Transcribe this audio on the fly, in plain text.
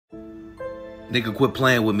Nigga, quit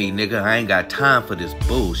playing with me, nigga. I ain't got time for this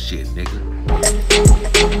bullshit, nigga.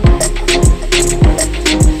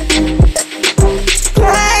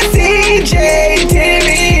 Classy JTV.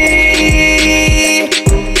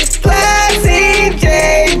 Classy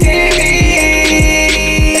JTV.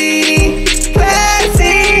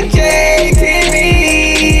 Classy JTV.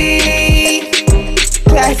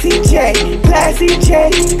 Classy J, Classy J,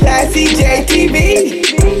 Classy JTV.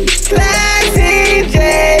 Classy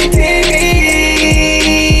JTV.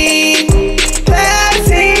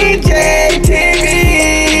 Classy JTV.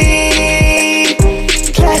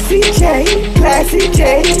 Classy J, Classy J,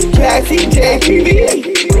 Classy JTV.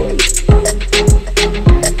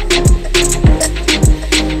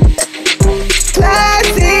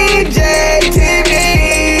 Classy JTV.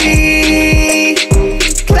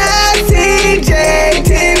 Classy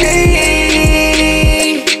JTV.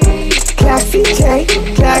 Classy J,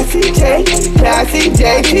 Classy J, Classy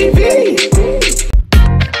JTV.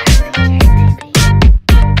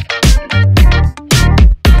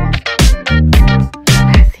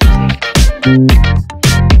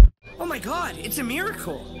 Oh my god, it's a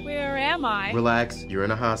miracle. Where am I? Relax, you're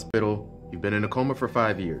in a hospital. You've been in a coma for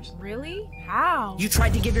 5 years. Really? How? You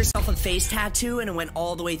tried to give yourself a face tattoo and it went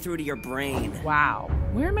all the way through to your brain. Wow.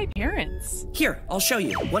 Where are my parents? Here, I'll show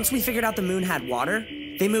you. Once we figured out the moon had water,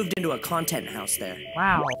 they moved into a content house there.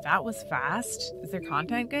 Wow, that was fast. Is their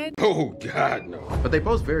content good? Oh, God, no. But they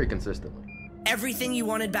post very consistently. Everything you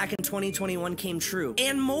wanted back in 2021 came true.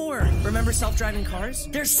 And more. Remember self-driving cars?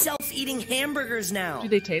 They're self-eating hamburgers now. Do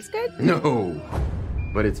they taste good? No,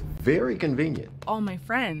 but it's very convenient. All my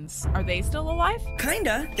friends, are they still alive?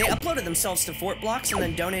 Kinda. They uploaded themselves to Fort Blocks and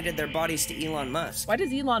then donated their bodies to Elon Musk. Why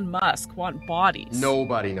does Elon Musk want bodies?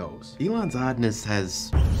 Nobody knows. Elon's oddness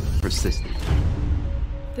has persisted.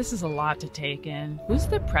 This is a lot to take in. Who's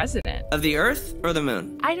the president? Of the Earth or the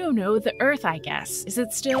moon? I don't know, the Earth, I guess. Is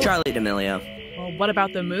it still? Charlie D'Amelio. Well, what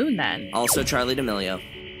about the moon then? Also Charlie D'Amelio.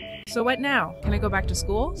 So what now? Can I go back to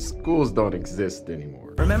school? Schools don't exist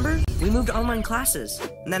anymore. Remember? We moved to online classes.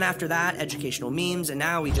 And then after that, educational memes, and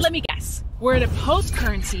now we just— Let me guess. We're in a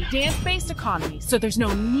post-currency, dance-based economy, so there's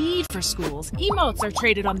no need for schools. Emotes are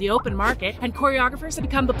traded on the open market, and choreographers have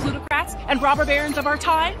become the plutocrats and robber barons of our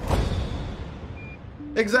time?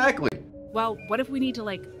 Exactly. Well, what if we need to,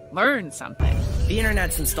 like, learn something? The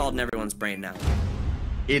internet's installed in everyone's brain now.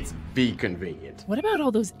 It's be convenient. What about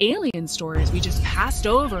all those alien stories we just passed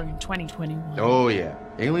over in 2021? Oh, yeah.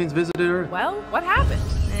 Aliens visited Earth. Well, what happened?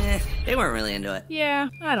 They weren't really into it. Yeah,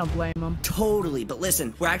 I don't blame them. Totally, but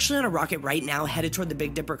listen, we're actually on a rocket right now headed toward the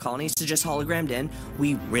Big Dipper colonies to just hologrammed in.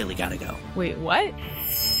 We really gotta go. Wait, what?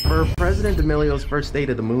 For President D'Amelio's first State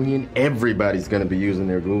of the Moonion, everybody's gonna be using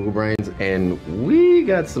their Google brains, and we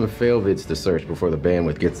got some fail vids to search before the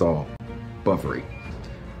bandwidth gets all buffery.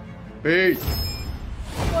 Peace.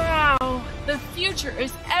 Wow, the future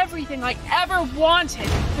is everything I ever wanted.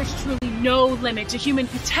 There's truly no limit to human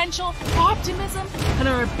potential, optimism, and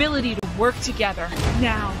our ability to work together.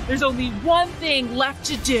 Now, there's only one thing left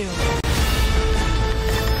to do.